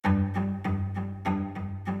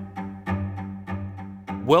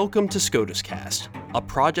Welcome to SCOTUScast, a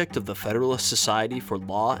project of the Federalist Society for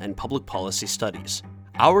Law and Public Policy Studies.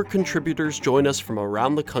 Our contributors join us from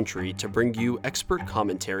around the country to bring you expert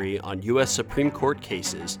commentary on U.S. Supreme Court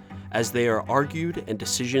cases as they are argued and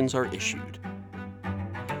decisions are issued.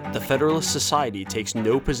 The Federalist Society takes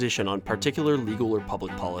no position on particular legal or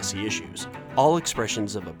public policy issues. All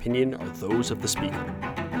expressions of opinion are those of the speaker.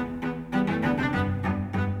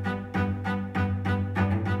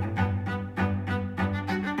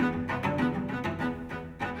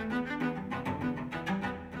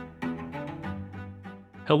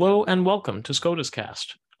 Hello and welcome to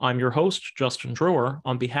SCOTUScast. I'm your host, Justin Drower,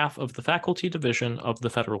 on behalf of the Faculty Division of the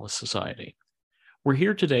Federalist Society. We're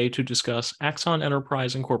here today to discuss Axon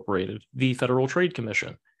Enterprise Incorporated v. Federal Trade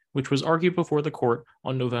Commission, which was argued before the court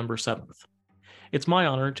on November 7th. It's my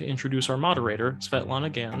honor to introduce our moderator, Svetlana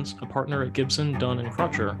Gans, a partner at Gibson, Dunn &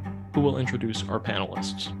 Crutcher, who will introduce our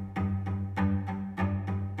panelists.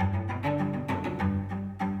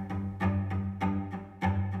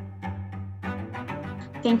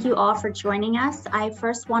 Thank you all for joining us. I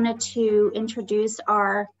first wanted to introduce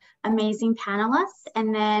our amazing panelists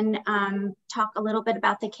and then talk a little bit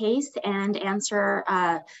about the case and answer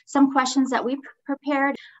some questions that we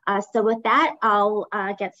prepared. So with that, I'll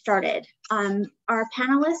get started. Our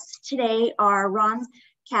panelists today are Ron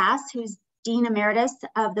Cass, who's Dean Emeritus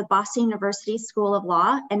of the Boston University School of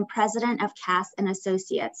Law and President of Cass &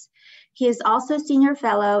 Associates. He is also Senior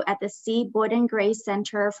Fellow at the C. Boyden Gray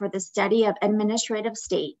Center for the Study of Administrative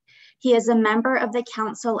State. He is a member of the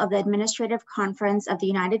Council of the Administrative Conference of the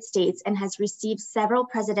United States and has received several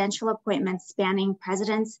presidential appointments spanning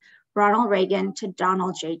Presidents Ronald Reagan to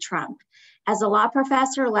Donald J. Trump. As a law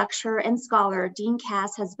professor, lecturer, and scholar, Dean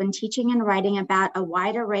Cass has been teaching and writing about a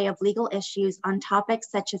wide array of legal issues on topics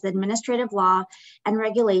such as administrative law and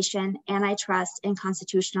regulation, antitrust, and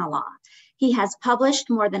constitutional law. He has published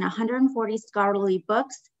more than 140 scholarly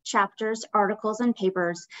books, chapters, articles, and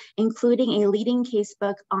papers, including a leading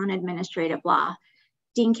casebook on administrative law.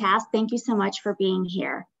 Dean Cass, thank you so much for being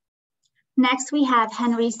here. Next, we have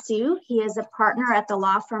Henry Hsu. He is a partner at the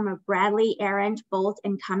law firm of Bradley, Arendt, Bolt,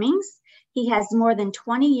 and Cummings. He has more than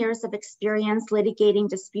 20 years of experience litigating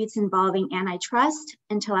disputes involving antitrust,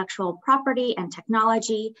 intellectual property, and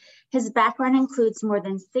technology. His background includes more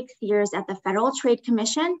than 6 years at the Federal Trade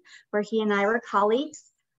Commission, where he and I were colleagues.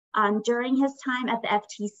 During his time at the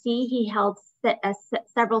FTC, he held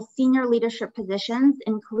several senior leadership positions,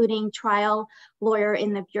 including trial lawyer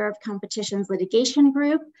in the Bureau of Competition's litigation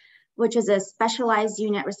group, which is a specialized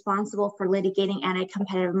unit responsible for litigating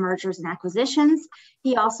anti-competitive mergers and acquisitions.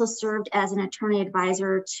 He also served as an attorney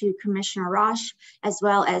advisor to Commissioner Roche, as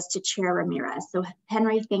well as to Chair Ramirez. So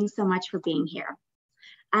Henry, thanks so much for being here.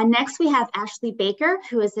 Next, we have Ashley Baker,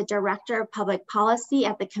 who is the Director of Public Policy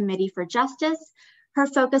at the Committee for Justice. Her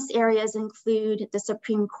focus areas include the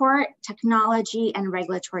Supreme Court, technology, and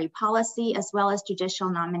regulatory policy, as well as judicial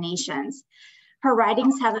nominations. Her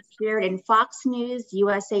writings have appeared in Fox News,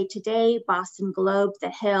 USA Today, Boston Globe, The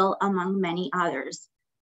Hill, among many others.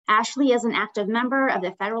 Ashley is an active member of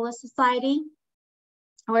the Federalist Society,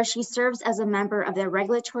 where she serves as a member of the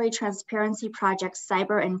Regulatory Transparency Project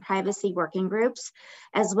Cyber and Privacy Working Groups,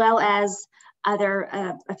 as well as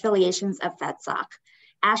other affiliations of FedSoc.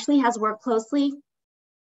 Ashley has worked closely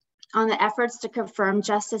on the efforts to confirm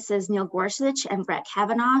Justices Neil Gorsuch and Brett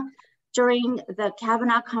Kavanaugh. During the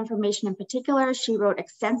Kavanaugh confirmation in particular, she wrote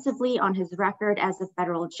extensively on his record as a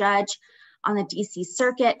federal judge on the DC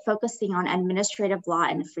Circuit, focusing on administrative law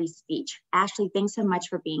and free speech. Ashley, thanks so much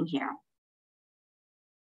for being here.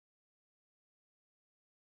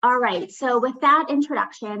 All right, so with that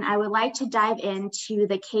introduction, I would like to dive into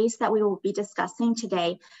the case that we will be discussing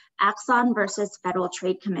today, Axon versus Federal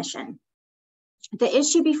Trade Commission. The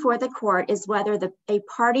issue before the court is whether a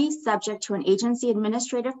party subject to an agency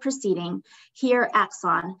administrative proceeding, here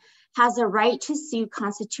Axon, has a right to sue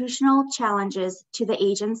constitutional challenges to the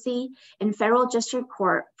agency in federal district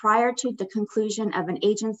court prior to the conclusion of an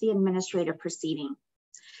agency administrative proceeding.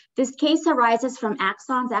 This case arises from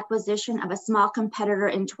Axon's acquisition of a small competitor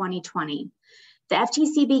in 2020. The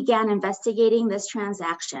FTC began investigating this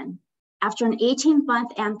transaction. After an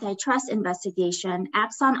 18-month antitrust investigation,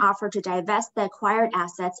 Axon offered to divest the acquired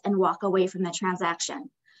assets and walk away from the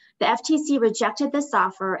transaction. The FTC rejected this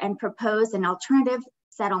offer and proposed an alternative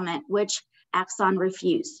settlement, which Axon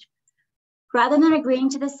refused. Rather than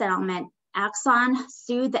agreeing to the settlement, Axon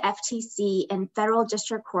sued the FTC in federal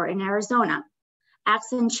district court in Arizona.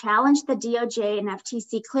 Axon challenged the DOJ and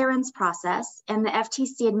FTC clearance process and the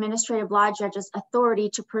FTC administrative law judge's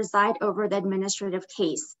authority to preside over the administrative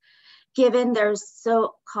case, given their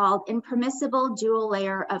so-called impermissible dual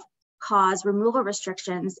layer of cause removal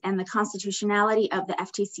restrictions and the constitutionality of the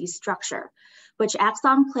FTC structure, which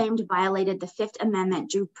Axon claimed violated the Fifth Amendment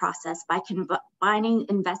due process by combining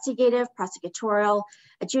investigative, prosecutorial,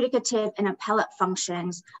 adjudicative, and appellate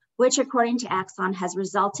functions, which according to Axon has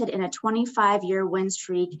resulted in a 25-year win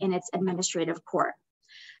streak in its administrative court.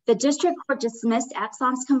 The district court dismissed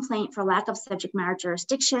Axon's complaint for lack of subject matter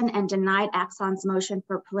jurisdiction and denied Axon's motion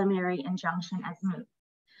for preliminary injunction as moot.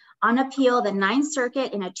 On appeal, the Ninth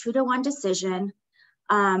Circuit in a 2-1 decision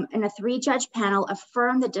in a 3-judge panel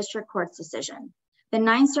affirmed the district court's decision. The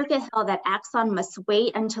Ninth Circuit held that Axon must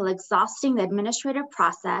wait until exhausting the administrative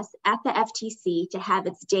process at the FTC to have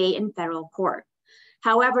its day in federal court.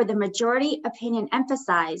 However, the majority opinion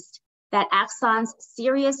emphasized that Axon's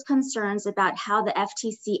serious concerns about how the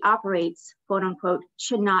FTC operates, quote unquote,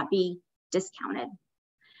 should not be discounted.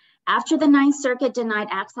 After the Ninth Circuit denied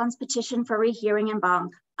Axon's petition for rehearing en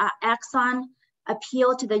banc, Axon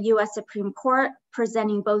appealed to the US Supreme Court,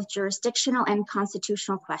 presenting both jurisdictional and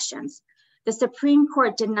constitutional questions. The Supreme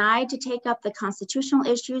Court denied to take up the constitutional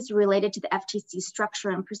issues related to the FTC structure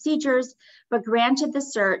and procedures, but granted the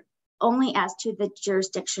cert only as to the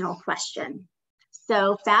jurisdictional question.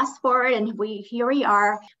 So fast forward, and here we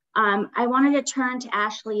are. I wanted to turn to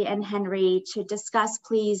Ashley and Henry to discuss,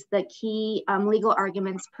 please, the key legal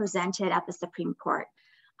arguments presented at the Supreme Court.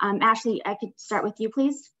 Ashley, I could start with you,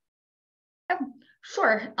 please.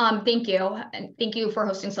 Sure. Thank you. And thank you for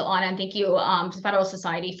hosting Svetlana, and thank you to the Federalist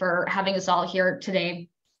Society for having us all here today.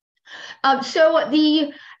 As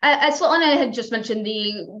Svetlana had just mentioned,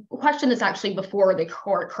 the question that's actually before the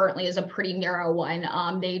court currently is a pretty narrow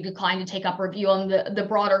one. They declined to take up review on the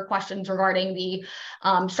broader questions regarding the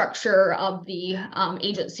structure of the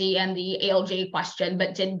agency and the ALJ question,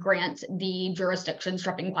 but did grant the jurisdiction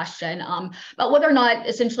stripping question. But whether or not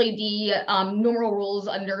essentially the numeral rules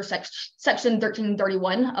under section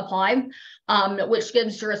 1331 apply, which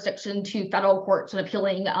gives jurisdiction to federal courts when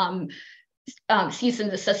appealing cease and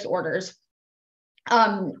desist orders.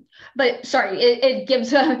 But sorry, it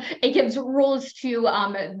gives rules to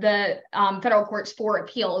the federal courts for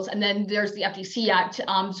appeals, and then there's the FTC Act.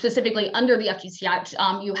 Specifically under the FTC Act,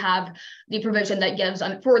 you have the provision that gives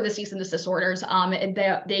for the cease and desist orders,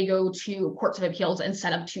 they go to courts of appeals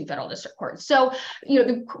instead of to federal district courts. So,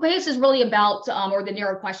 the case is really about, or the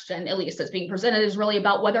narrow question, at least that's being presented, is really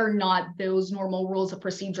about whether or not those normal rules of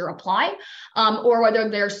procedure apply, or whether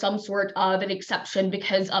there's some sort of an exception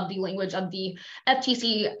because of the language of the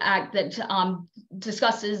FTC Act that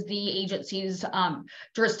discusses the agency's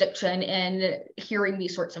jurisdiction in hearing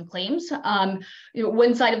these sorts of claims.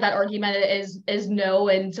 One side of that argument is no,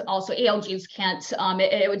 and also ALJs can't.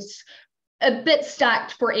 It was a bit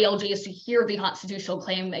stacked for ALJs to hear the constitutional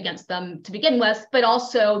claim against them to begin with, but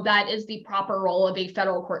also that is the proper role of a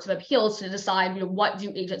federal courts of appeals to decide, what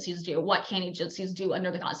do agencies do? What can agencies do under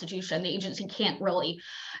the Constitution? The agency can't really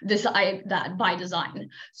decide that by design.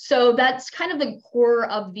 So that's kind of the core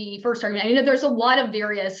of the first argument. I know there's a lot of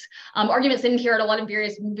various arguments in here and a lot of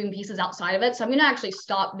various moving pieces outside of it. So I'm going to actually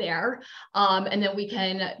stop there, and then we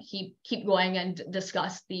can keep going and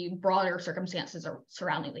discuss the broader circumstances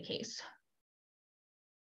surrounding the case.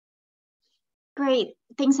 Great.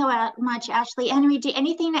 Thanks so much, Ashley. Henry,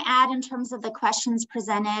 anything to add in terms of the questions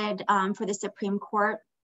presented for the Supreme Court?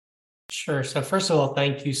 Sure. So first of all,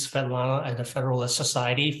 thank you, Svetlana and the Federalist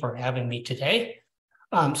Society for having me today.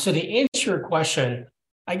 So to answer your question,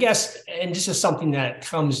 I guess, and this is something that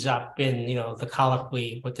comes up in the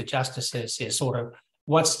colloquy with the justices, is sort of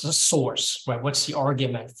what's the source, right? What's the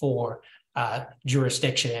argument for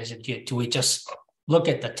jurisdiction? Do we just look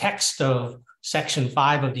at the text of Section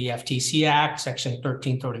 5 of the FTC Act, Section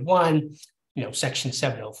 1331, Section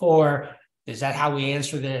 704? Is that how we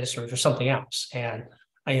answer this, or is there something else? And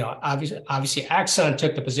obviously, Axon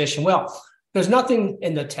took the position, well, there's nothing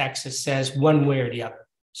in the text that says one way or the other.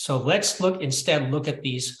 So let's instead look at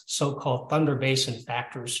these so-called Thunder Basin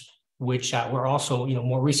factors, which were also,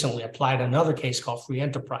 more recently applied in another case called Free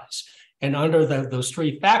Enterprise. And under those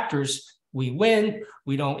three factors, we win.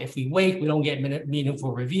 If we wait, we don't get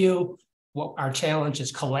meaningful review. What our challenge is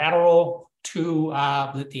collateral to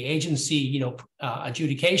the agency,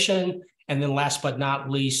 adjudication. And then last but not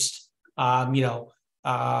least, sorry,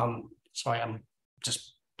 I'm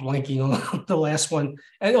just blanking on the last one.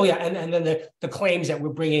 And and then the claims that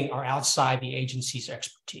we're bringing are outside the agency's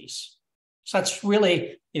expertise. So that's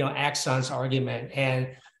really, Axon's argument. And,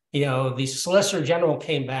 the Solicitor General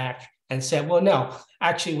came back and said, well, no,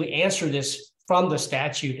 actually, we answer this from the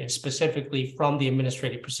statute and specifically from the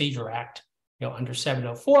Administrative Procedure Act, under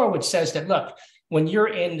 704, which says that, look, when you're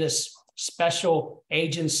in this special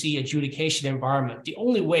agency adjudication environment, the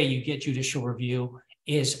only way you get judicial review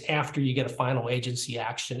is after you get a final agency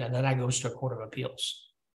action, and then that goes to a court of appeals.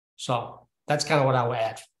 So that's kind of what I would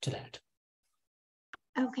add to that.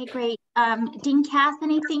 Okay, great. Dean Cass,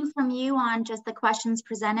 anything from you on just the questions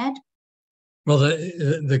presented? Well,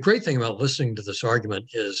 the great thing about listening to this argument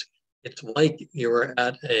is it's like you're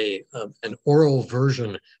at an oral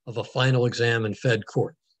version of a final exam in Fed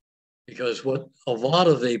court, because what a lot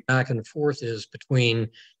of the back and forth is between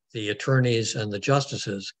the attorneys and the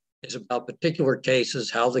justices is about particular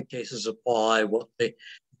cases, how the cases apply, what the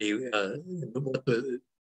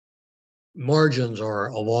margins are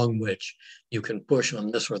along which you can push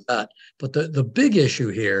on this or that. But the big issue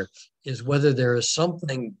here is whether there is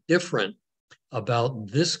something different about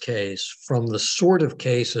this case from the sort of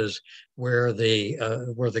cases where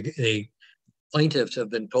the plaintiffs have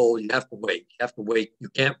been told you have to wait, you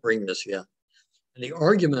can't bring this yet. And the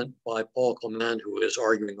argument by Paul Clement, who is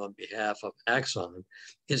arguing on behalf of Axon,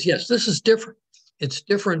 is yes, this is different. It's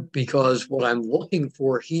different because what I'm looking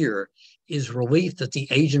for here is relief that the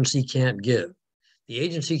agency can't give. The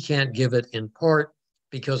agency can't give it in part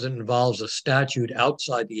because it involves a statute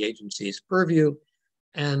outside the agency's purview,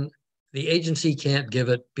 and the agency can't give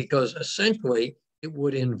it because essentially it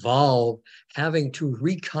would involve having to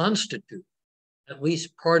reconstitute at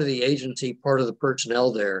least part of the agency, part of the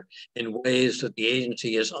personnel there in ways that the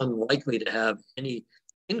agency is unlikely to have any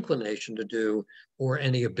inclination to do or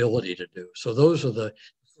any ability to do. So those are the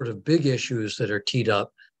sort of big issues that are teed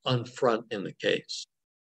up on front in the case.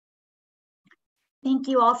 Thank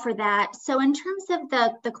you all for that. So in terms of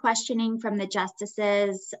the questioning from the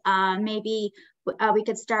justices, maybe we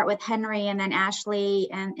could start with Henry and then Ashley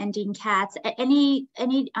and Dean Katz. Any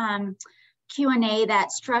Q&A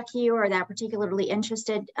that struck you or that particularly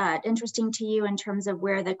interesting to you in terms of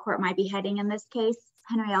where the court might be heading in this case?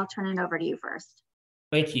 Henry, I'll turn it over to you first.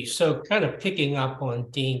 Thank you. So kind of picking up on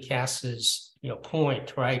Dean Cass's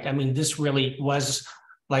point, right? I mean, this really was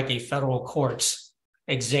like a federal court's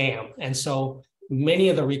exam. And so many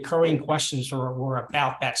of the recurring questions were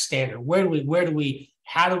about that standard.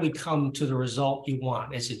 How do we come to the result you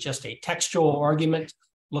want? Is it just a textual argument,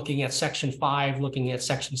 looking at Section 5, looking at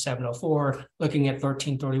Section 704, looking at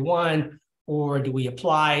 1331, or do we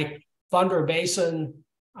apply Thunder Basin?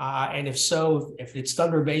 And if so, if it's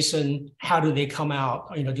Thunder Basin, how do they come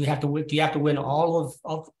out? Do you have to win all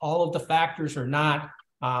of the factors or not?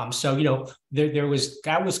 So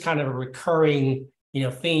that was kind of a recurring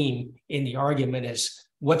theme in the argument is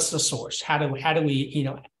what's the source? How do we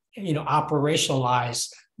operationalize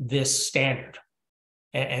this standard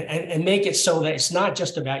and make it so that it's not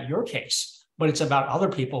just about your case, but it's about other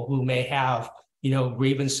people who may have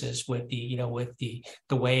grievances with the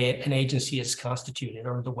way an agency is constituted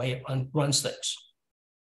or the way it runs things.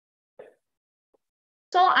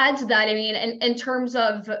 So I'll add to that. I mean, in terms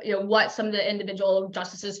of what some of the individual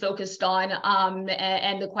justices focused on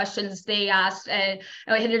and the questions they asked, and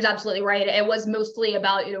Henry's absolutely right. It was mostly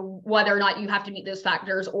about whether or not you have to meet those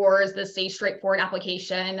factors, or is this a straightforward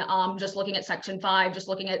application? Just looking at Section 5, just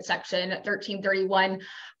looking at Section 1331.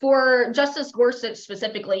 For Justice Gorsuch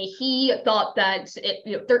specifically, he thought that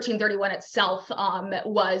 1331 itself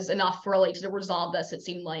was enough really to resolve this. It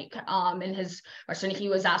seemed like in his question, he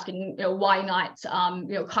was asking why not.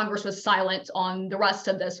 Congress was silent on the rest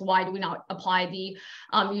of this. Why do we not apply the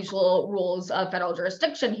usual rules of federal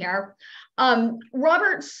jurisdiction here?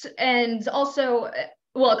 Roberts and also,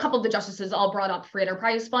 a couple of the justices all brought up Free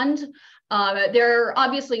Enterprise Fund. There are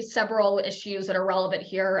obviously several issues that are relevant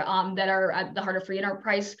here that are at the heart of Free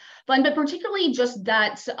Enterprise Fund, but particularly just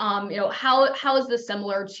that, how is this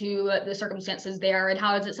similar to the circumstances there, and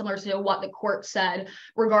how is it similar to what the court said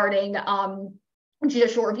regarding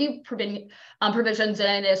judicial review provisions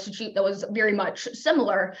in a statute that was very much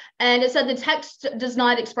similar. And it said the text does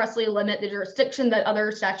not expressly limit the jurisdiction that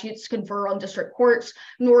other statutes confer on district courts,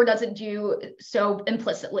 nor does it do so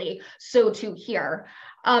implicitly. So too here.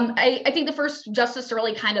 I think the first justice to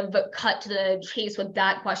really kind of cut to the chase with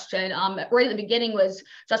that question right at the beginning was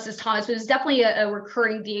Justice Thomas, but it's definitely a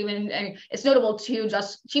recurring theme, and it's notable too.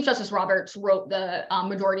 Chief Justice Roberts wrote the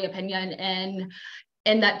majority opinion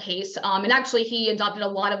in that case. And actually he adopted a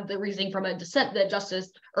lot of the reasoning from a dissent that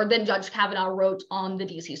then Judge Kavanaugh wrote on the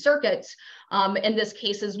DC Circuit in this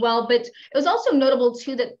case as well. But it was also notable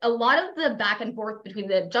too that a lot of the back and forth between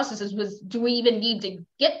the justices was, do we even need to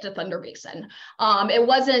get to Thunder Basin? It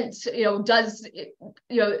wasn't,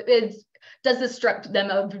 does this strip them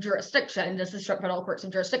of jurisdiction? Does this strip federal courts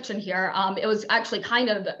of jurisdiction here? It was actually kind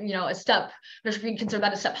of, a step, if you consider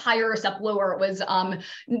that a step higher, a step lower, it was,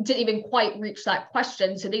 didn't even quite reach that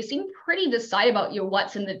question. So they seem pretty decided about,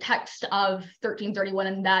 what's in the text of 1331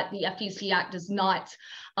 and that the FTC Act does not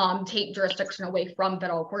take jurisdiction away from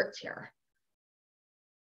federal courts here.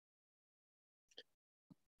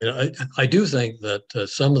 I do think that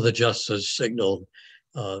some of the justices signaled,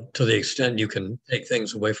 to the extent you can take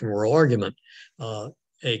things away from oral argument,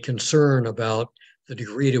 a concern about the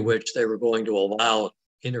degree to which they were going to allow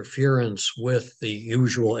interference with the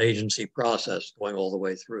usual agency process going all the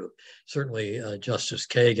way through. Certainly, Justice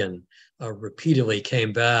Kagan repeatedly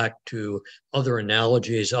came back to other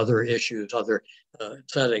analogies, other issues, other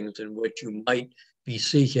settings in which you might be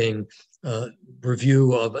seeking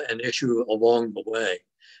review of an issue along the way.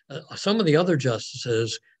 Some of the other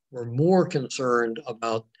justices were more concerned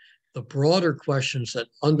about the broader questions that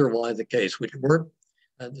underlie the case, which weren't,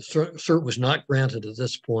 the cert was not granted at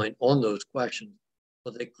this point on those questions,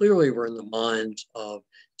 but they clearly were in the minds of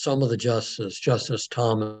some of the justices, Justice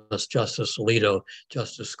Thomas, Justice Alito,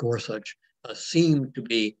 Justice Gorsuch, seemed to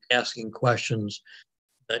be asking questions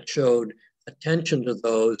that showed attention to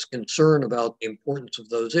those, concern about the importance of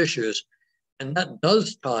those issues. And that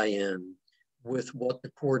does tie in with what the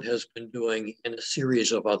court has been doing in a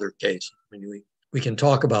series of other cases. I mean, we can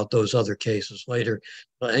talk about those other cases later,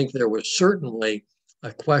 but I think there was certainly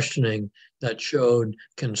a questioning that showed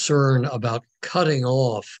concern about cutting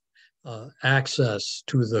off access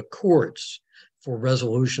to the courts for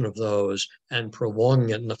resolution of those and prolonging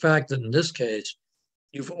it. And the fact that in this case,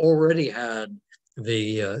 you've already had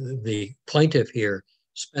the plaintiff here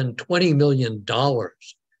spend $20 million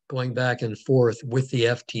going back and forth with the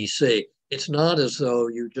FTC. It's not as though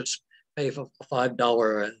you just pay a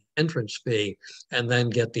 $5 entrance fee and then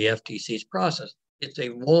get the FTC's process. It's a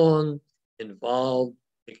long, involved,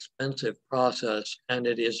 expensive process, and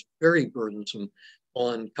it is very burdensome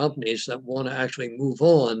on companies that want to actually move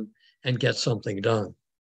on and get something done.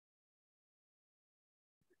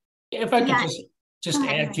 If I could just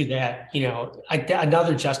add to that,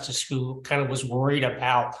 another justice who kind of was worried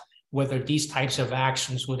about whether these types of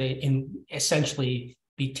actions would essentially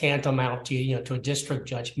be tantamount to, to a district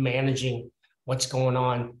judge managing what's going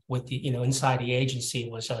on with the, inside the agency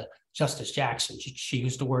was Justice Jackson. She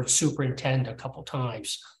used the word superintend a couple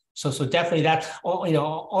times. So definitely that,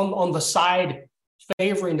 on the side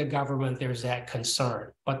favoring the government, there's that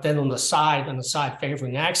concern. But then on the side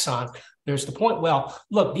favoring Axon, there's the point, well,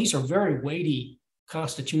 look, these are very weighty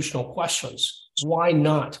constitutional questions. Why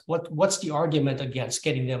not? What's the argument against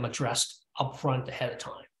getting them addressed up front ahead of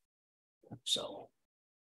time? So.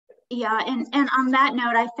 Yeah, and on that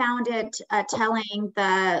note, I found it telling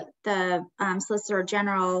the Solicitor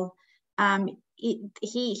General,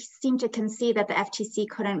 he seemed to concede that the FTC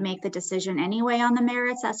couldn't make the decision anyway on the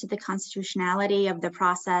merits as to the constitutionality of the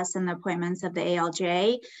process and the appointments of the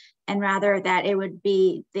ALJ, and rather that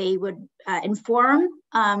they would inform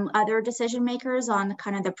other decision makers on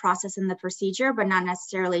kind of the process and the procedure, but not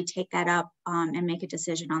necessarily take that up and make a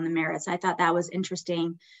decision on the merits. I thought that was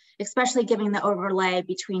interesting, especially given the overlay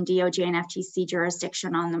between DOJ and FTC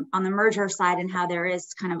jurisdiction on the merger side, and how there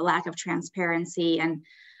is kind of a lack of transparency and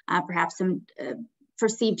perhaps some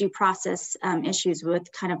perceived due process issues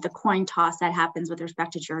with kind of the coin toss that happens with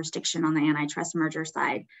respect to jurisdiction on the antitrust merger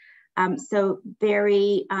side. So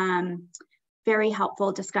very, very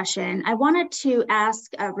helpful discussion. I wanted to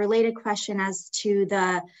ask a related question as to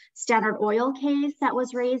the Standard Oil case that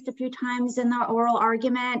was raised a few times in the oral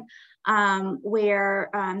argument, where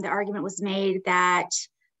the argument was made that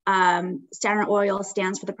Standard Oil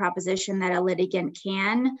stands for the proposition that a litigant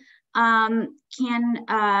can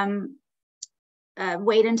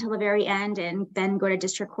wait until the very end and then go to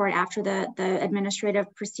district court after the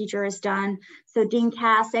administrative procedure is done. So Dean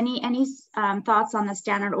Cass, any thoughts on the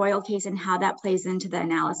Standard Oil case and how that plays into the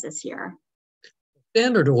analysis here?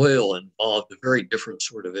 Standard Oil involved a very different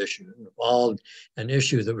sort of issue. It involved an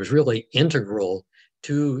issue that was really integral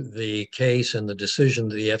to the case and the decision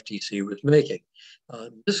that the FTC was making.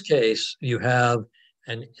 In this case, you have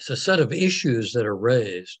it's a set of issues that are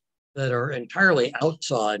raised that are entirely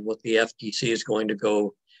outside what the FTC is going to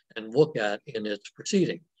go and look at in its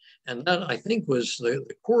proceeding. And that, I think, was the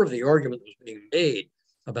core of the argument that was being made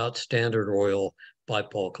about Standard Oil by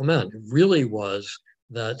Paul Clement. It really was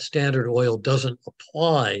that Standard Oil doesn't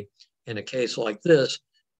apply in a case like this.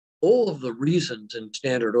 All of the reasons in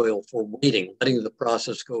Standard Oil for waiting, letting the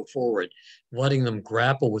process go forward, letting them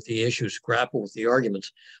grapple with the issues, grapple with the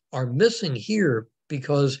arguments, are missing here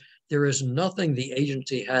because there is nothing the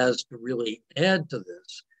agency has to really add to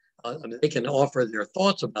this They can offer their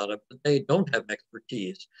thoughts about it, but they don't have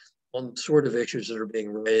expertise on the sort of issues that are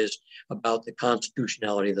being raised about the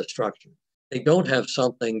constitutionality of the structure. They don't have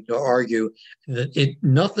something to argue that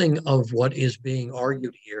nothing of what is being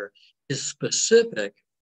argued here is specific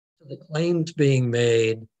to the claims being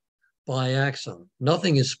made by Axon.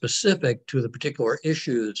 Nothing is specific to the particular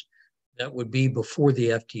issues that would be before the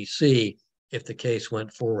FTC if the case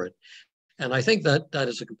went forward. And I think that that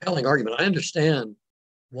is a compelling argument. I understand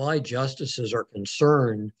why justices are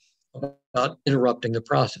concerned about interrupting the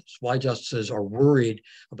process, why justices are worried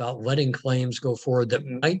about letting claims go forward that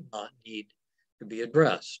might not need to be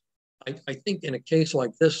addressed. I think in a case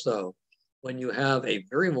like this, though, when you have a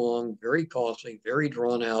very long, very costly, very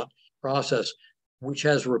drawn out process, which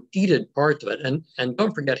has repeated parts of it, and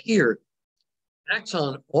don't forget here,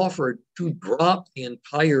 Axon offered to drop the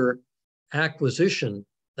entire acquisition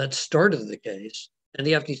that started the case, and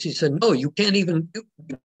the FTC said, no, you can't even,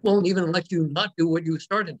 we won't even let you not do what you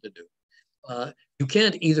started to do. You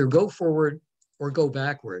can't either go forward or go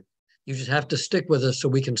backward. You just have to stick with us so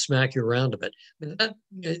we can smack you around a bit. I mean,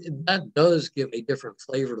 that does give a different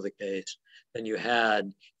flavor to the case than you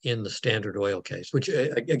had in the Standard Oil case, which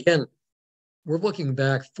again, we're looking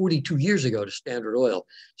back 42 years ago to Standard Oil.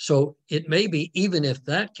 So it may be, even if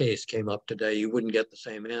that case came up today, you wouldn't get the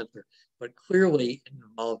same answer, but clearly it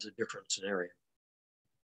involves a different scenario.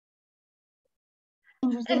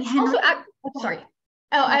 Interesting. Also, sorry.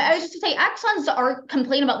 Oh, I was just to say, Axon's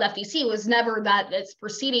complaint about the FTC was never that its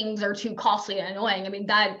proceedings are too costly and annoying. I mean,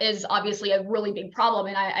 that is obviously a really big problem,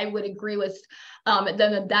 and I would agree with them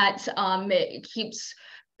that it keeps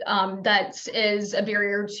that is a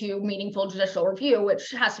barrier to meaningful judicial review, which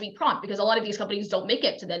has to be prompt because a lot of these companies don't make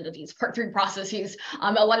it to the end of these Part 3 processes.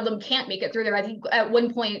 A lot of them can't make it through there. I think at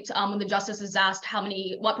one point when the justices asked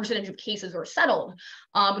what percentage of cases were settled,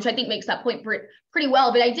 which I think makes that point pretty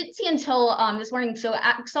well, but I didn't see until this morning. So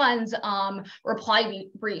Axon's reply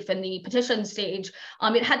brief in the petition stage,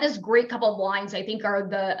 it had this great couple of lines I think are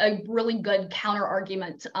a really good counter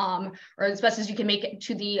argument, or as best as you can make it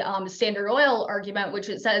to the Standard Oil argument, which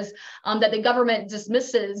it says that the government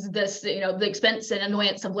dismisses this, the expense and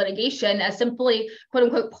annoyance of litigation as simply, quote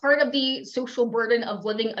unquote, part of the social burden of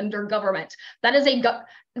living under government. That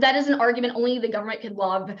is an argument only the government could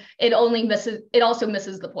love. It also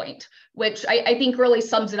misses the point, which I think really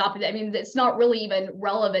sums it up. I mean, it's not really even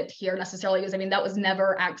relevant here necessarily, because I mean, that was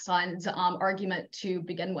never Axon's argument to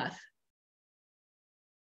begin with.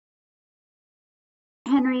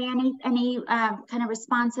 Henry, any kind of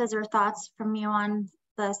responses or thoughts from you on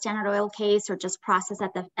the Standard Oil case or just process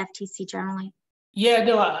at the FTC generally? Yeah,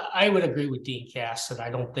 no, I would agree with Dean Cass that I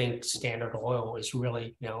don't think Standard Oil is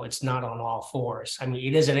really, it's not on all fours. I mean,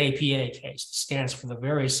 it is an APA case. It stands for the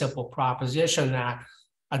very simple proposition that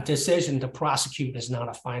a decision to prosecute is not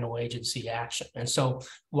a final agency action. And so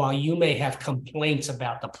while you may have complaints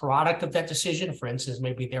about the product of that decision, for instance,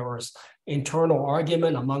 maybe there was internal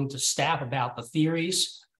argument among the staff about the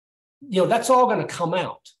theories, that's all going to come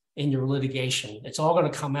out in your litigation. It's all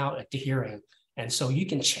going to come out at the hearing. And so you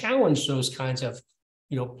can challenge those kinds of,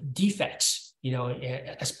 defects,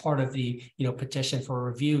 as part of the, petition for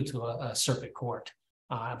review to a circuit court.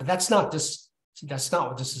 But that's not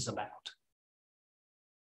what this is about.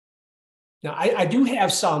 Now, I do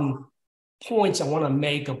have some points I want to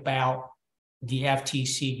make about the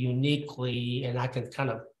FTC uniquely, and I can kind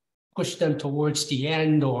of push them towards the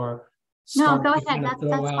end or no, go ahead. That's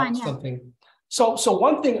fine. Yeah. Something. So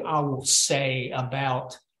one thing I will say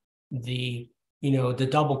about the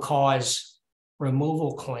double cause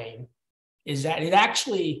removal claim is that it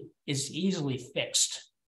actually is easily fixed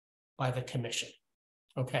by the commission.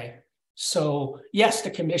 Okay. So yes, the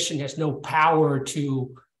commission has no power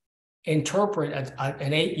to interpret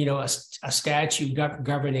a statute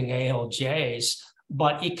governing ALJs,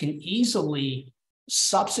 but it can easily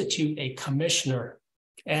substitute a commissioner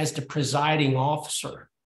as the presiding officer,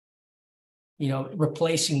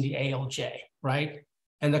 replacing the ALJ, right?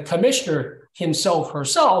 And the commissioner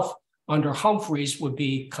herself, under Humphreys, would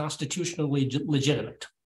be constitutionally legitimate.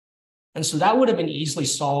 And so that would have been easily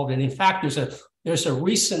solved. And in fact, there's a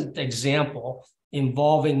recent example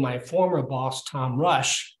involving my former boss, Tom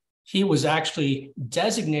Rush. He was actually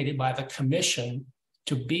designated by the commission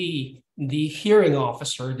to be the hearing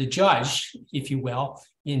officer, the judge, if you will,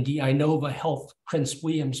 in the Inova Health Prince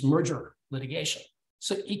Williams merger litigation.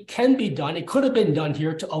 So it can be done. It could have been done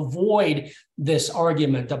here to avoid this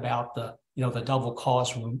argument about the double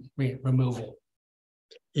cause removal.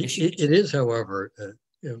 It is, however,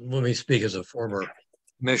 let me speak as a former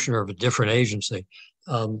commissioner of a different agency.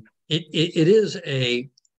 It is a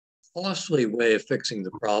costly way of fixing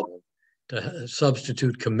the problem to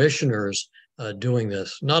substitute commissioners doing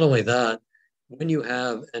this. Not only that, when you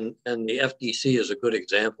have, and the FTC is a good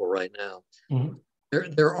example right now,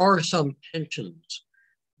 there are some tensions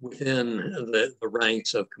within the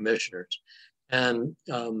ranks of commissioners and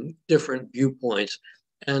different viewpoints.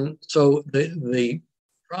 And so the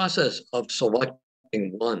process of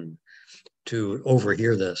selecting one to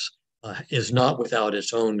overhear this is not without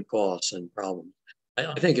its own costs and problems.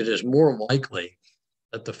 I think it is more likely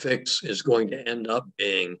that the fix is going to end up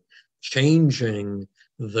being changing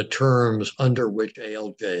the terms under which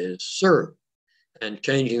ALJs serve and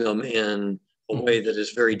changing them in a way that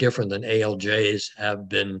is very different than ALJs have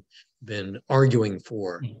been arguing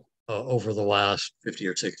for over the last 50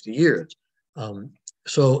 or 60 years.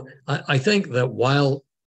 So I think that while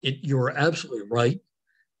you're absolutely right,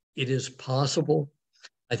 it is possible.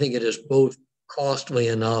 I think it is both costly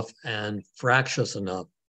enough and fractious enough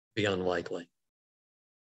to be unlikely.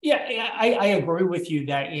 Yeah, I agree with you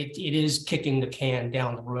that it is kicking the can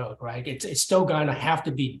down the road, right? It's still going to have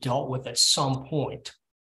to be dealt with at some point.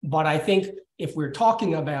 But I think if we're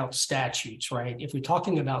talking about statutes, right, if we're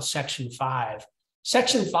talking about Section 5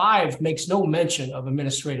 makes no mention of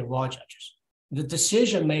administrative law judges. The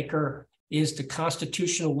decision maker is the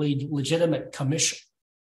constitutionally legitimate commission.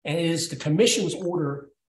 And it is the commission's order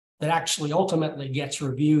that actually ultimately gets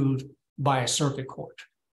reviewed by a circuit court.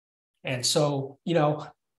 And so,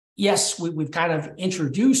 yes, we've kind of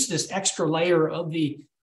introduced this extra layer of the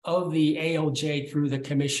ALJ through the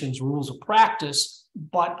commission's rules of practice.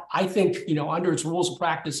 But I think, under its rules of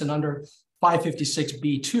practice and under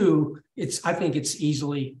 556B2, I think it's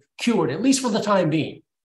easily cured, at least for the time being.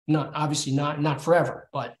 Not forever,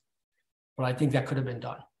 but I think that could have been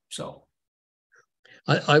done. So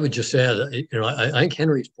I would just add, I think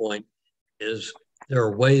Henry's point is there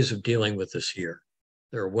are ways of dealing with this here.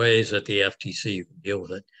 There are ways that the FTC can deal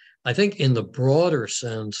with it. I think in the broader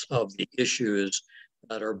sense of the issues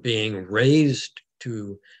that are being raised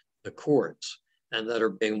to the courts and that are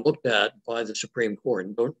being looked at by the Supreme Court,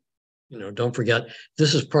 and don't forget,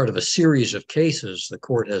 this is part of a series of cases the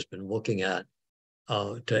court has been looking at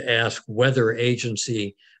to ask whether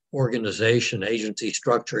agency organization, agency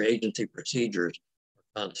structure, agency procedures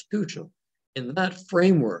are constitutional. In that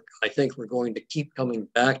framework, I think we're going to keep coming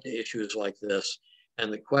back to issues like this.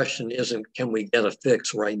 And the question isn't, can we get a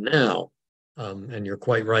fix right now? And you're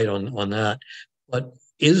quite right on that. But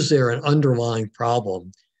is there an underlying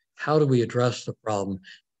problem? How do we address the problem?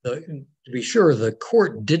 To be sure, the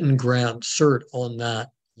court didn't grant cert on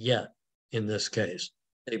that yet in this case.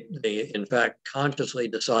 They in fact consciously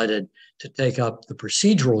decided to take up the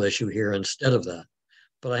procedural issue here instead of that.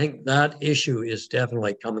 But I think that issue is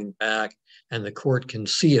definitely coming back and the court can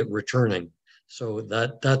see it returning. So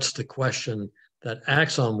that's the question that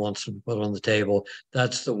Axon wants to put on the table.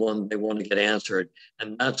 That's the one they want to get answered.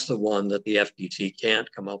 And that's the one that the FTC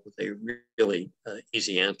can't come up with a really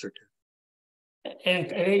easy answer to.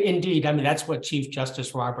 And indeed, that's what Chief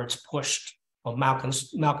Justice Roberts pushed on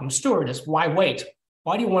Malcolm Stewart is why wait?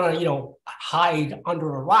 Why do you want to, hide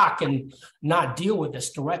under a rock and not deal with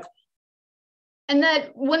this directly? And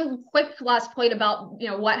that one quick last point about,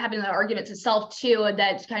 what happened in the arguments itself too,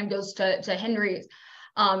 that kind of goes to Henry's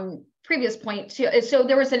previous point too. So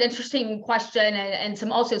there was an interesting question and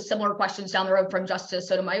some also similar questions down the road from Justice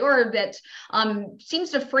Sotomayor that seems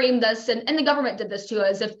to frame this, and the government did this too,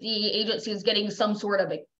 as if the agency is getting some sort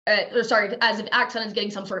of, as if Axon is getting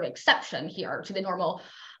some sort of exception here to the normal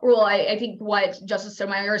rule. I think what Justice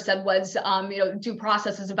Sotomayor said was, due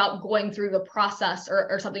process is about going through the process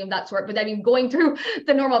or something of that sort. But going through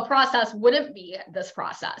the normal process wouldn't be this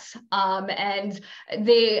process. And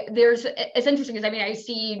it's interesting because I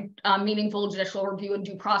see meaningful judicial review and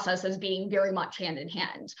due process as being very much hand in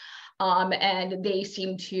hand. And they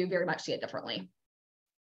seem to very much see it differently.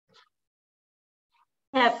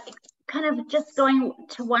 Yeah. Kind of just going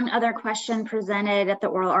to one other question presented at the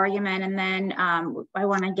oral argument, and then I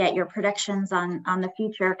want to get your predictions on the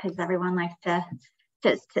future because everyone likes to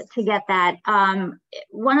get that.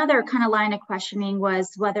 One other kind of line of questioning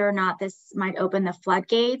was whether or not this might open the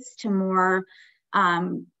floodgates to more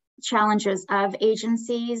challenges of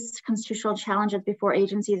agencies, constitutional challenges before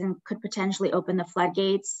agencies, and could potentially open the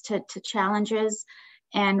floodgates to challenges.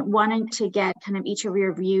 And wanting to get kind of each of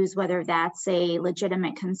your views, whether that's a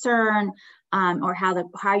legitimate concern or how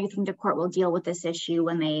you think the court will deal with this issue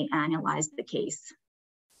when they analyze the case.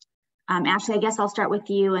 Ashley, I guess I'll start with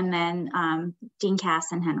you and then Dean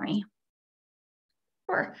Cass and Henry.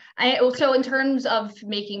 Sure. So in terms of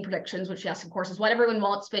making predictions, which yes, of course, is what everyone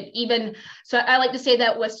wants, but even so, I like to say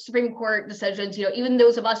that with Supreme Court decisions, even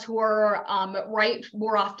those of us who are right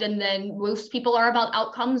more often than most people are about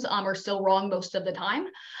outcomes are still wrong most of the time,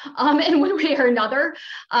 in one way or another.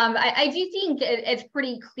 I do think it's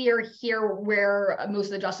pretty clear here where most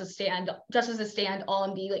of the justices stand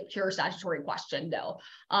on the pure statutory question, though,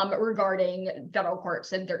 regarding federal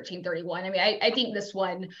courts in 1331. I mean, I think this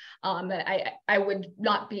one, I would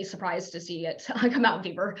not be surprised to see it come out in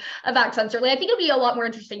favor of Axon. Certainly, I think it'd be a lot more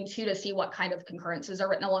interesting too to see what kind of concurrences are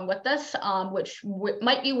written along with this, which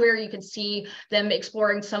might be where you could see them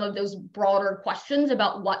exploring some of those broader questions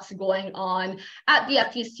about what's going on at the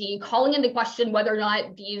FTC, calling into question whether or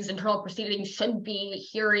not these internal proceedings should be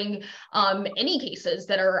hearing any cases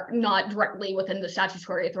that are not directly within the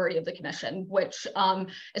statutory authority of the commission, which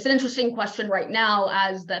is an interesting question right now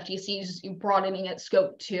as the FTC is broadening its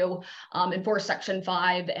scope to enforce Section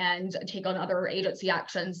 5 and take on other agency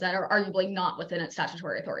actions that are arguably not within its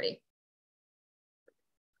statutory authority.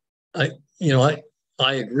 I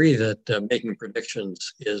agree that making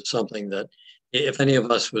predictions is something that if any of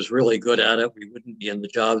us was really good at it, we wouldn't be in the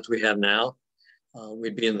jobs we have now.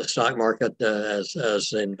 We'd be in the stock market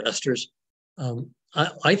as investors.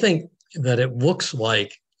 I think that it looks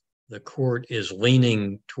like the court is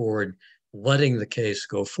leaning toward letting the case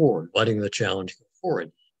go forward, letting the challenge go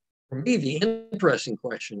forward. For me, the interesting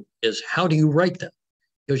question is, how do you write that?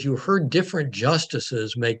 Because you heard different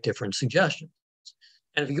justices make different suggestions.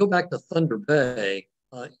 And if you go back to Thunder Bay,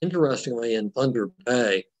 interestingly, in Thunder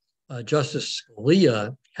Bay, Justice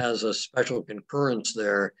Scalia has a special concurrence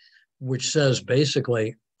there, which says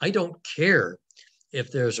basically, I don't care if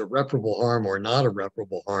there's irreparable harm or not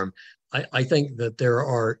irreparable harm. I think that there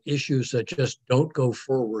are issues that just don't go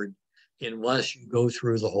forward unless you go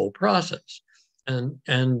through the whole process.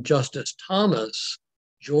 And Justice Thomas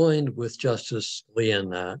joined with Justice Scalia in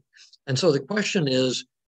that. And so the question is,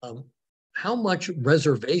 how much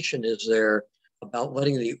reservation is there about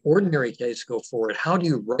letting the ordinary case go forward? How do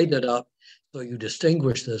you write it up so you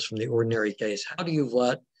distinguish this from the ordinary case? How do you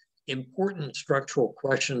let important structural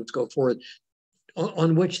questions go forward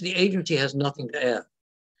on which the agency has nothing to add,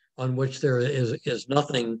 on which there is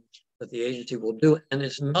nothing that the agency will do? And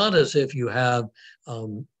it's not as if you have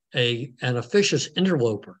an officious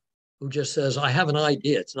interloper who just says, I have an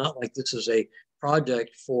idea. It's not like this is a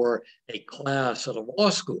project for a class at a law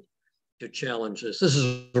school to challenge this. This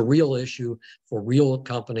is a real issue for real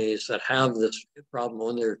companies that have this problem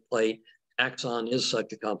on their plate. Axon is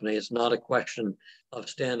such a company. It's not a question of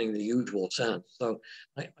standing the usual sense. So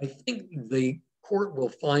I think the court will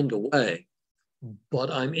find a way,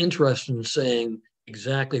 but I'm interested in saying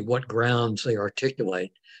exactly what grounds they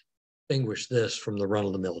articulate distinguish this from the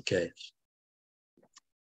run-of-the-mill case.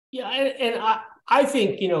 Yeah, and I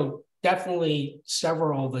think, definitely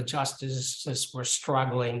several of the justices were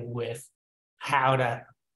struggling with how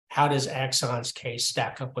does Axon's case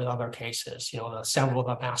stack up with other cases. Several of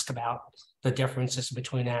them asked about the differences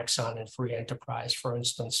between Axon and free enterprise, for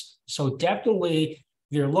instance. So definitely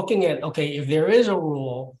they're looking at, okay, if there is a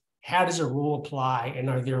rule, how does a rule apply? And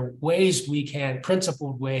are there ways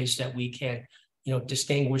principled ways that we can,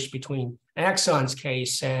 distinguish between Axon's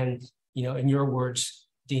case and, in your words,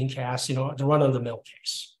 Dean Cass, the run-of-the-mill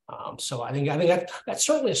case. So I think that's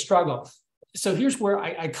certainly a struggle. So here's where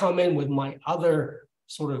I come in with my other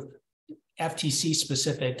sort of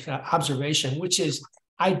FTC-specific observation, which is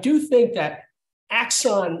I do think that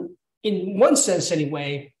Axon, in one sense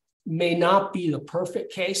anyway, may not be the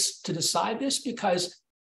perfect case to decide this, because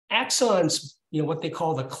Axon's, what they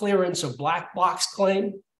call the clearance or black box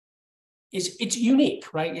claim, it's unique,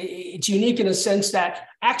 right? It's unique in a sense that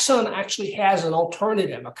Axon actually has an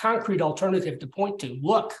alternative, a concrete alternative to point to.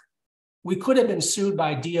 Look, we could have been sued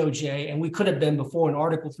by DOJ and we could have been before an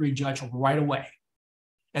Article III judge right away.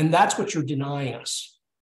 And that's what you're denying us,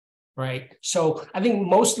 right? So I think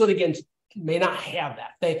most litigants may not have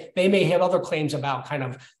that. They may have other claims about kind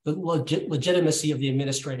of the legitimacy of the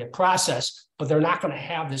administrative process, but they're not going to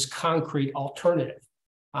have this concrete alternative.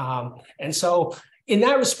 And so in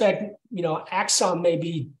that respect, Axon may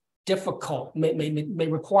be difficult, may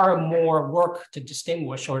require more work to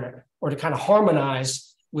distinguish or to kind of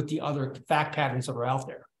harmonize with the other fact patterns that are out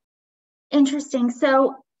there. Interesting.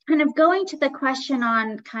 So kind of going to the question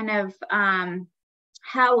on kind of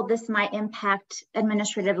how this might impact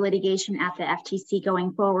administrative litigation at the FTC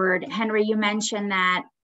going forward. Henry, you mentioned that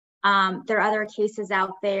there are other cases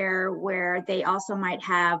out there where they also might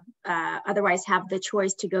have otherwise have the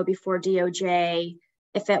choice to go before DOJ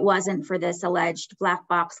if it wasn't for this alleged black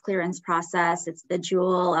box clearance process. It's the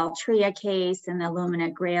Juul Altria case and the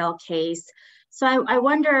Illumina Grail case. So I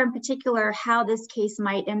wonder in particular how this case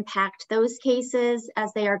might impact those cases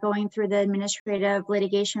as they are going through the administrative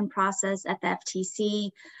litigation process at the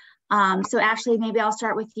FTC. So actually, maybe I'll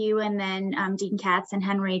start with you, and then Dean Katz and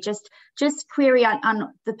Henry, just query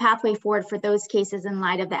on the pathway forward for those cases in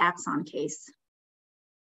light of the Axon case.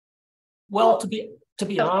 Well, to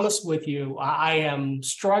be honest with you, I am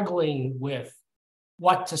struggling with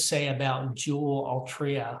what to say about Juul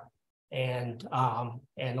Altria and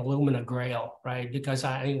Illumina Grail, right? Because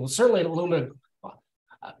certainly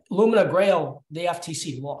Illumina Grail, the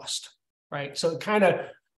FTC lost, right? So it kind of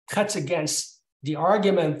cuts against the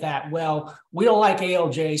argument that, well, we don't like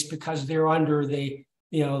ALJs because they're under the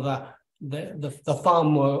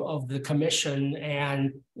thumb of the commission,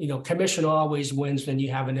 and commission always wins when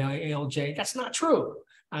you have an ALJ. That's not true.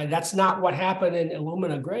 That's not what happened in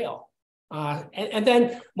Illumina Grail. And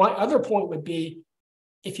then my other point would be,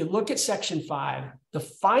 if you look at Section 5, the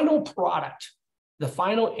final product, the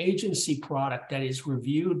final agency product that is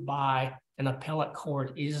reviewed by an appellate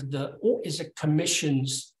court is a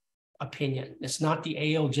commission's opinion. It's not the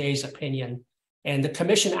ALJ's opinion. And the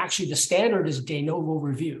commission, actually, the standard is de novo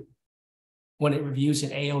review when it reviews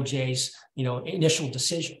an ALJ's initial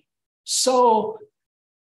decision. So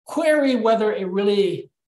query whether it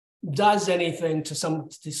really does anything to some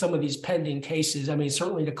of these pending cases. I mean,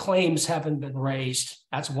 certainly the claims haven't been raised.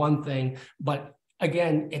 That's one thing. But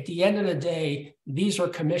again, at the end of the day, these are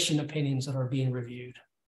commission opinions that are being reviewed.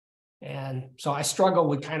 And so I struggle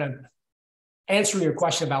with kind of answering your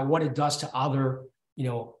question about what it does to other,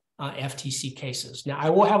 FTC cases. Now,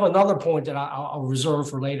 I will have another point that I'll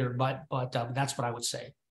reserve for later, but that's what I would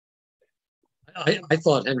say. I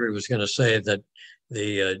thought Henry was going to say that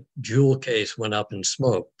the Juul case went up in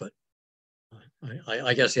smoke, but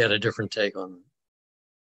I guess he had a different take on it.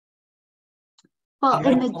 Well,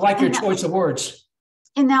 I like your choice of words.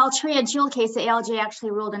 In the Altria Juul case, the ALJ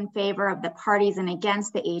actually ruled in favor of the parties and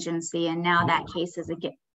against the agency, and now that case is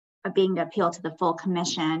being appealed to the full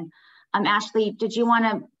commission. Ashley, did you want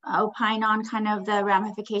to opine on kind of the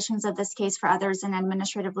ramifications of this case for others in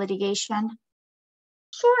administrative litigation?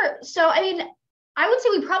 Sure. So, I mean, I would say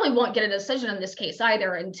we probably won't get a decision in this case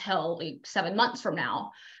either until like 7 months from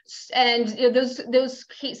now. And those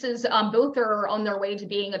cases, both are on their way to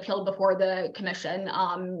being appealed before the commission.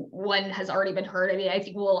 One has already been heard. I mean, I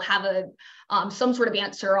think we'll have some sort of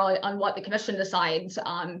answer on what the commission decides.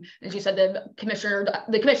 As you said, the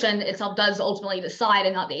commission itself does ultimately decide,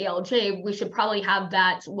 and not the ALJ. We should probably have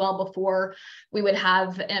that well before we would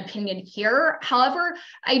have an opinion here. However,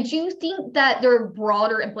 I do think that there are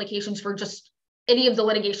broader implications for just any of the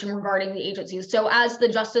litigation regarding the agencies. So as the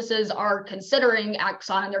justices are considering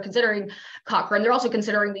Axon and they're considering Cochran, they're also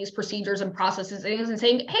considering these procedures and processes and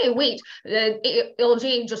saying, hey, wait, the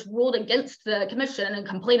ALJ just ruled against the commission and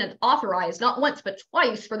complainant authorized not once, but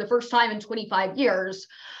twice for the first time in 25 years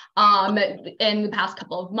in the past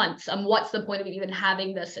couple of months. What's the point of even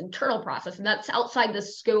having this internal process? And that's outside the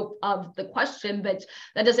scope of the question, but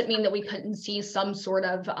that doesn't mean that we couldn't see some sort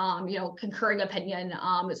of, concurring opinion,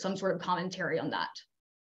 some sort of commentary on that.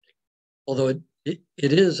 Although it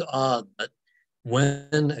is odd that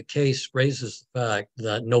when a case raises the fact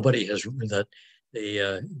that that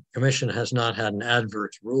the commission has not had an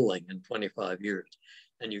adverse ruling in 25 years,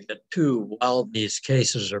 and you get two while these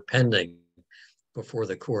cases are pending before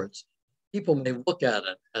the courts, people may look at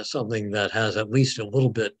it as something that has at least a little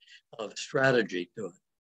bit of strategy to it.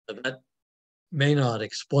 But that may not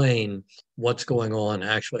explain what's going on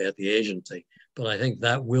actually at the agency, but I think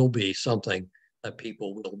that will be something that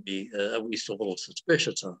people will be at least a little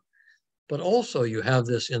suspicious of. But also you have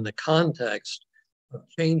this in the context of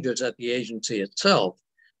changes at the agency itself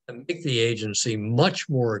that make the agency much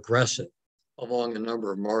more aggressive along a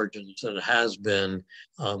number of margins than it has been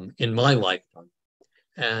in my lifetime.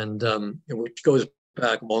 And which goes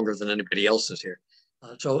back longer than anybody else's here.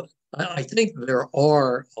 So I think there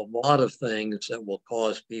are a lot of things that will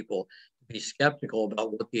cause people to be skeptical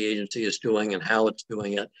about what the agency is doing and how it's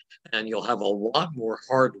doing it. And you'll have a lot more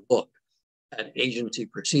hard look at agency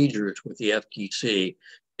procedures with the FTC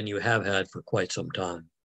than you have had for quite some time.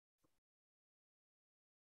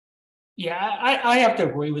 Yeah, I have to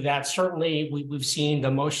agree with that. Certainly, we've seen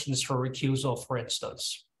the motions for recusal, for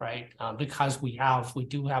instance, right? Because we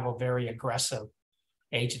do have a very aggressive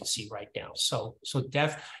agency right now. So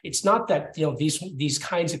it's not that these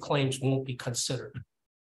kinds of claims won't be considered.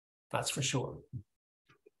 That's for sure.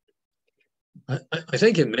 I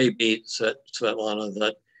think it may be, Svetlana,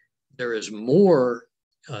 that there is more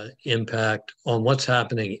impact on what's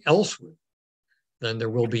happening elsewhere than there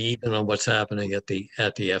will be even on what's happening at the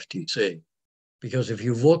FTC. Because if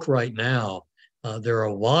you look right now, there are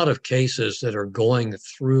a lot of cases that are going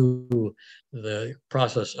through the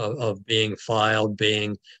process of being filed,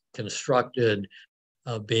 being constructed,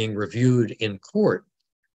 being reviewed in court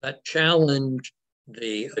that challenge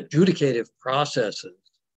the adjudicative processes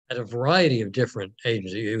at a variety of different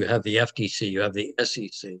agencies. You have the FTC, you have the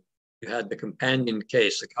SEC, you had the companion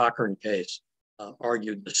case, the Cochran case,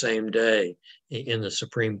 argued the same day in the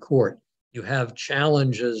Supreme Court. You have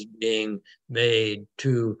challenges being made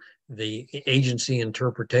to the agency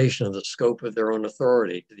interpretation of the scope of their own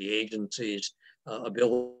authority, to the agency's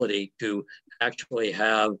ability to actually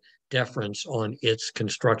have deference on its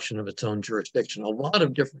construction of its own jurisdiction. A lot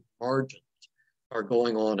of different margins are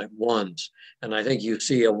going on at once. And I think you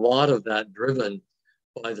see a lot of that driven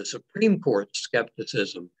by the Supreme Court's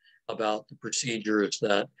skepticism about the procedures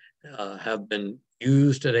that have been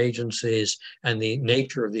used at agencies and the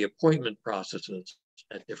nature of the appointment processes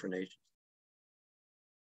at different agencies.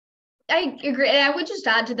 I agree. And I would just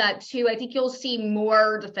add to that too. I think you'll see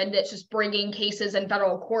more defendants just bringing cases in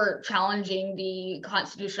federal court challenging the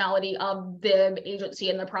constitutionality of the agency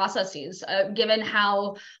and the processes, given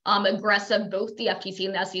how aggressive both the FTC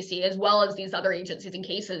and the SEC, as well as these other agencies and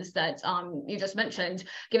cases that you just mentioned,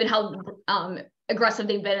 given how aggressive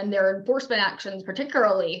they've been in their enforcement actions,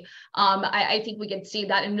 particularly, I think we could see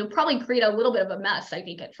that, and it'll probably create a little bit of a mess, I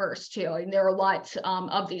think, at first too. And there are a lot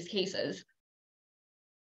of these cases.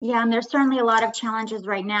 Yeah, and there's certainly a lot of challenges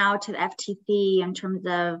right now to the FTC in terms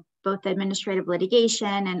of both administrative litigation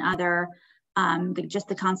and other, just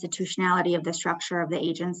the constitutionality of the structure of the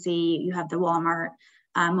agency. You have the Walmart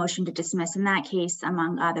motion to dismiss in that case,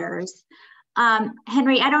 among others.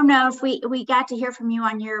 Henry, I don't know if we got to hear from you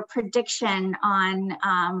on your prediction on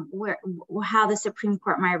how the Supreme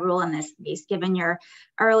Court might rule in this case, given your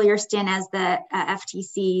earlier stint as the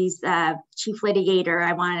FTC's chief litigator.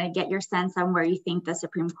 I want to get your sense on where you think the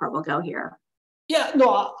Supreme Court will go here. Yeah,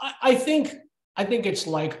 no, I think it's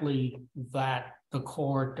likely that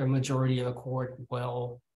the majority of the court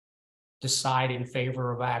will decide in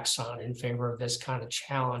favor of Axon, in favor of this kind of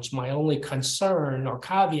challenge. My only concern or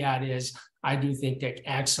caveat is I do think that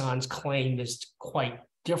Axon's claim is quite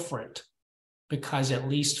different, because at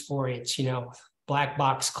least for its, black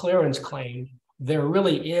box clearance claim, there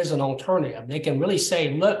really is an alternative. They can really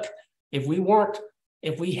say, look, if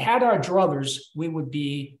we had our druthers, we would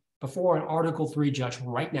be before an Article III judge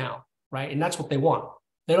right now, right? And that's what they want.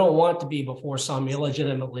 They don't want to be before some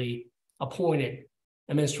illegitimately appointed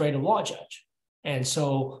administrative law judge. And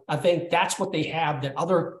so I think that's what they have that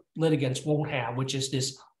other litigants won't have, which is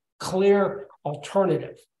this clear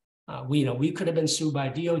alternative. We could have been sued by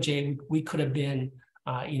DOJ. We could have been,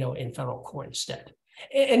 in federal court instead.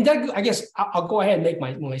 And Doug, I guess I'll go ahead and make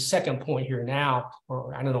my second point here now,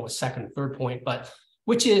 or I don't know, a second, third point, but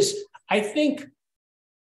which is, I think,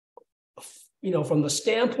 from the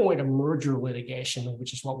standpoint of merger litigation,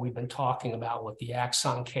 which is what we've been talking about with the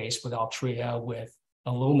Axon case, with Altria, with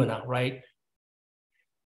Illumina, right?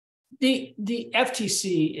 The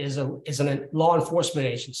FTC is a law enforcement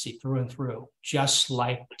agency through and through, just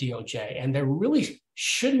like DOJ, and there really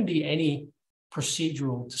shouldn't be any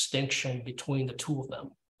procedural distinction between the two of them,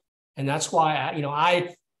 and that's why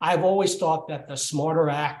I've always thought that the Smarter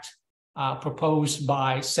Act proposed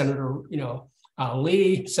by Senator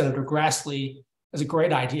Lee, Senator Grassley, is a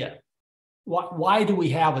great idea. Why do we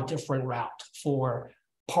have a different route for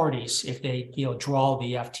parties if they draw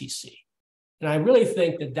the FTC? And I really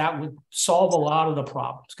think that would solve a lot of the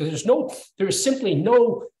problems, because there's simply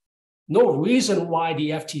no reason why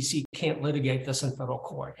the FTC can't litigate this in federal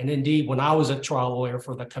court. And indeed, when I was a trial lawyer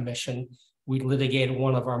for the commission, we litigated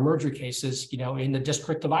one of our merger cases, in the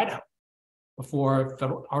District of Idaho before a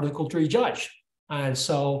federal Article III judge. And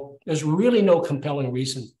so there's really no compelling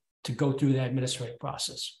reason to go through that administrative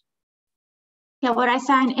process. Yeah, what I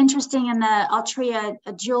found interesting in the Altria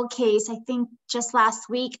Juul case, I think just last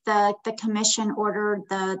week, the commission ordered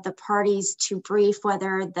the parties to brief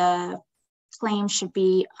whether the claim should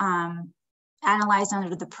be analyzed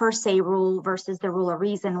under the per se rule versus the rule of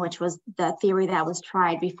reason, which was the theory that was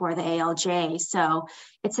tried before the ALJ. So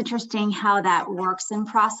it's interesting how that works in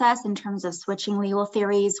process in terms of switching legal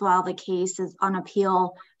theories while the case is on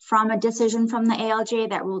appeal from a decision from the ALJ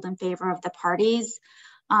that ruled in favor of the parties.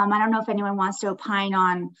 I don't know if anyone wants to opine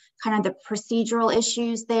on kind of the procedural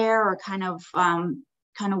issues there, or kind of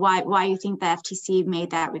why you think the FTC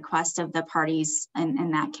made that request of the parties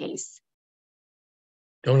in that case.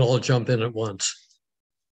 Don't all jump in at once.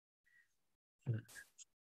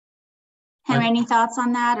 Henry, any thoughts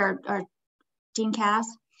on that, or Dean Cass?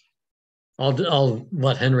 I'll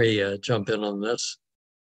let Henry jump in on this.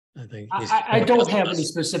 I think I don't have any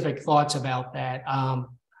specific thoughts about that,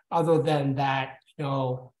 other than that,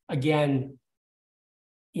 again,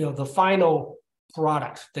 the final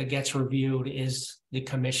product that gets reviewed is the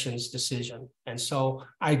commission's decision. And so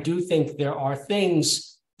I do think there are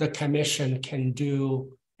things the commission can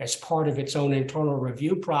do as part of its own internal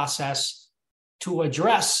review process to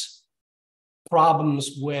address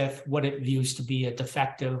problems with what it views to be a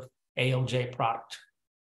defective ALJ product.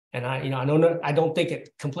 And I don't think it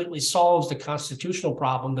completely solves the constitutional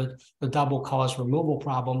problem, the double cause removal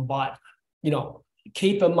problem, but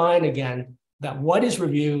keep in mind again that what is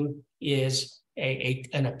reviewed is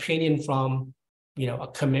an opinion from a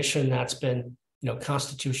commission that's been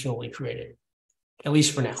constitutionally created, at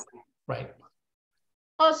least for now, right?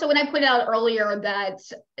 Also, when I pointed out earlier that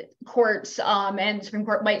courts and Supreme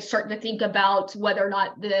Court might start to think about whether or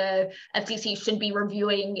not the FTC should be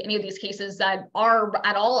reviewing any of these cases that are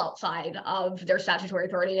at all outside of their statutory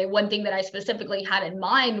authority, one thing that I specifically had in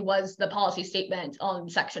mind was the policy statement on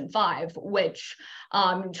Section 5, which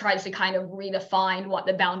tries to kind of redefine what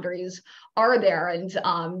the boundaries are there, and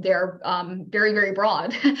they're very, very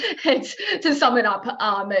broad. To sum it up,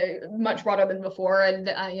 much broader than before, and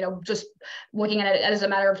just looking at it as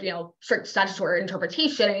a matter of strict statutory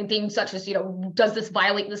interpretation, I mean, things such as does this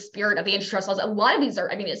violate the spirit of the antitrust laws? A lot of these are,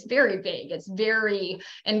 it's very vague, it's very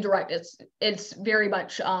indirect, it's very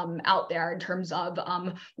much out there in terms of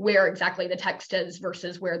where exactly the text is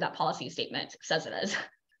versus where that policy statement says it is.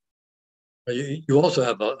 You also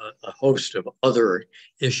have a host of other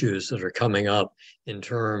issues that are coming up in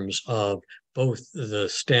terms of both the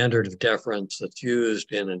standard of deference that's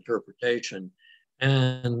used in interpretation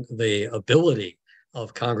and the ability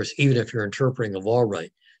of Congress, even if you're interpreting the law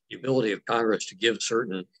right, the ability of Congress to give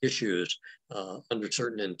certain issues under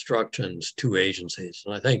certain instructions to agencies.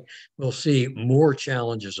 And I think we'll see more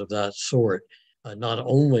challenges of that sort, not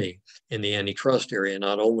only in the antitrust area,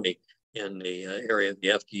 not only in the area of the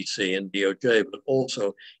FTC and DOJ, but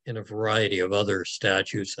also in a variety of other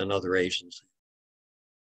statutes and other agencies.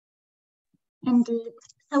 Indeed.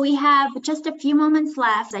 So we have just a few moments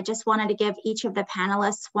left. I just wanted to give each of the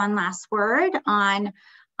panelists one last word on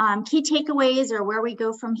key takeaways or where we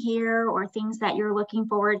go from here, or things that you're looking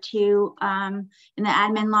forward to in the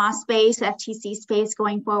admin law space, FTC space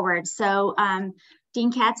going forward. So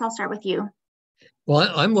Dean Katz, I'll start with you.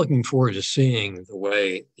 Well, I'm looking forward to seeing the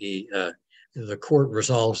way the court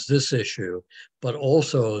resolves this issue, but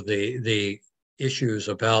also the issues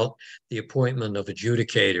about the appointment of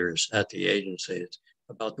adjudicators at the agencies,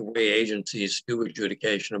 about the way agencies do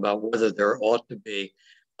adjudication, about whether there ought to be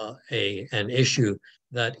an issue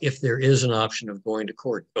that if there is an option of going to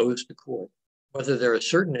court, goes to court, whether there are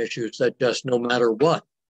certain issues that just no matter what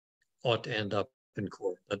ought to end up in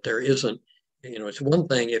court, that there isn't, it's one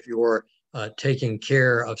thing if you're taking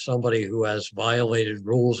care of somebody who has violated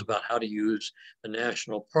rules about how to use a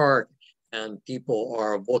national park, and people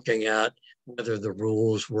are looking at whether the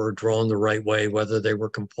rules were drawn the right way, whether they were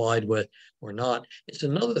complied with or not. It's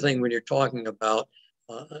another thing when you're talking about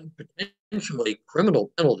potentially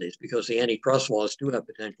criminal penalties, because the antitrust laws do have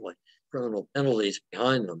potentially criminal penalties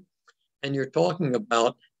behind them. And you're talking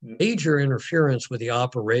about major interference with the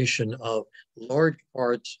operation of large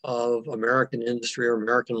parts of American industry or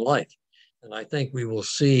American life. And I think we will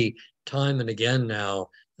see time and again now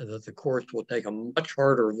that the courts will take a much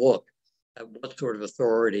harder look at what sort of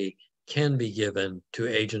authority can be given to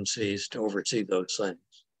agencies to oversee those things.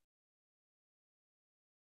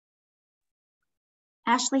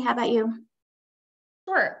 Ashley, how about you?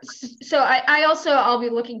 Sure. So I'll be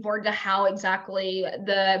looking forward to how exactly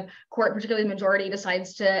the court, particularly the majority,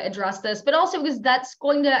 decides to address this, but also because that's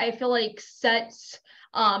going to, I feel like, set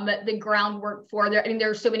the groundwork for there. I mean, there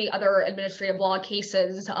are so many other administrative law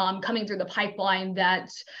cases coming through the pipeline that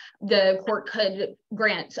the court could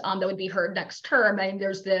grant that would be heard next term. I mean,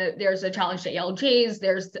 there's a challenge to ALJs,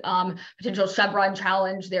 there's potential Chevron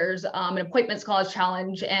challenge, there's an appointments clause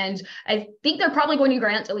challenge, and I think they're probably going to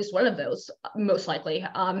grant at least one of those, most likely.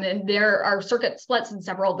 And there are circuit splits in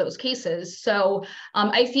several of those cases. So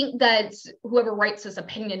I think that whoever writes this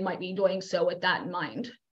opinion might be doing so with that in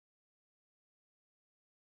mind.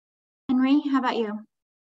 Henry, how about you?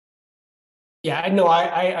 Yeah, no,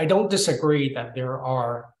 I don't disagree that there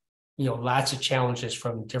are, lots of challenges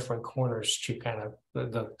from different corners to kind of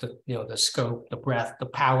the scope, the breadth, the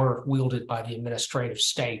power wielded by the administrative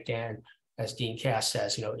state. And as Dean Katz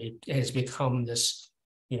says, it has become this,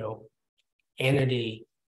 entity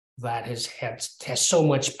that has so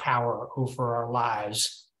much power over our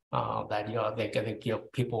lives that I think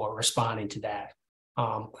people are responding to that.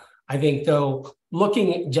 I think, though,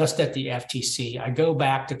 looking just at the FTC, I go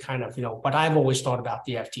back to kind of, what I've always thought about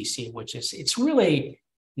the FTC, which is it's really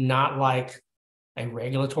not like a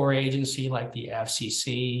regulatory agency like the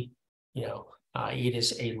FCC. It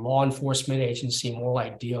is a law enforcement agency, more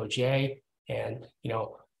like DOJ. And,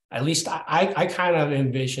 at least I kind of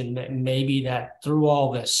envision that maybe that through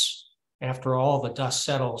all this, after all the dust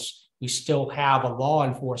settles, we still have a law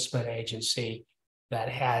enforcement agency that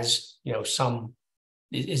has,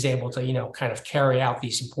 is able to, kind of carry out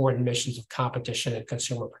these important missions of competition and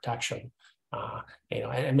consumer protection,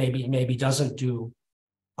 and maybe doesn't do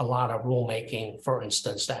a lot of rulemaking, for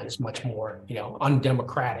instance, that is much more,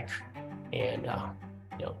 undemocratic. And,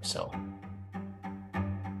 so.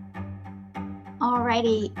 All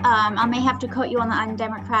righty. I may have to quote you on the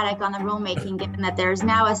undemocratic on the rulemaking, given that there's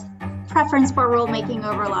now a preference for rulemaking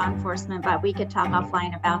over law enforcement, but we could talk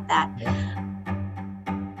offline about that.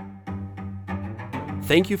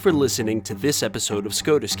 Thank you for listening to this episode of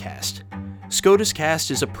SCOTUS Cast. SCOTUS Cast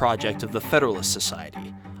is a project of the Federalist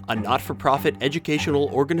Society, a not-for-profit educational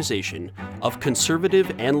organization of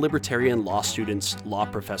conservative and libertarian law students, law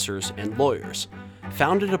professors, and lawyers,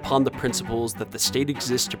 founded upon the principles that the state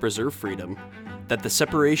exists to preserve freedom, that the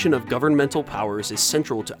separation of governmental powers is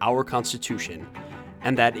central to our Constitution,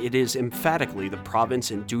 and that it is emphatically the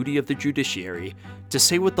province and duty of the judiciary to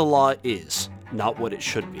say what the law is, not what it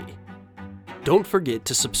should be. Don't forget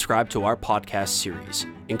to subscribe to our podcast series,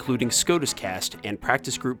 including SCOTUS Cast and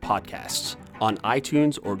Practice Group podcasts, on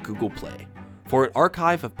iTunes or Google Play. For an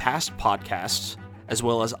archive of past podcasts, as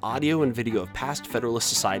well as audio and video of past Federalist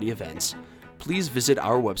Society events, please visit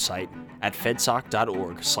our website at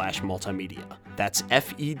fedsoc.org/multimedia. That's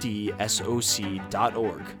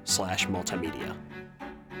fedsoc.org/multimedia.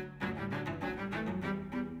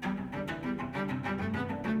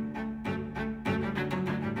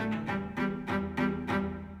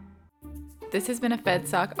 This has been a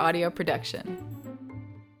FedSoc audio production.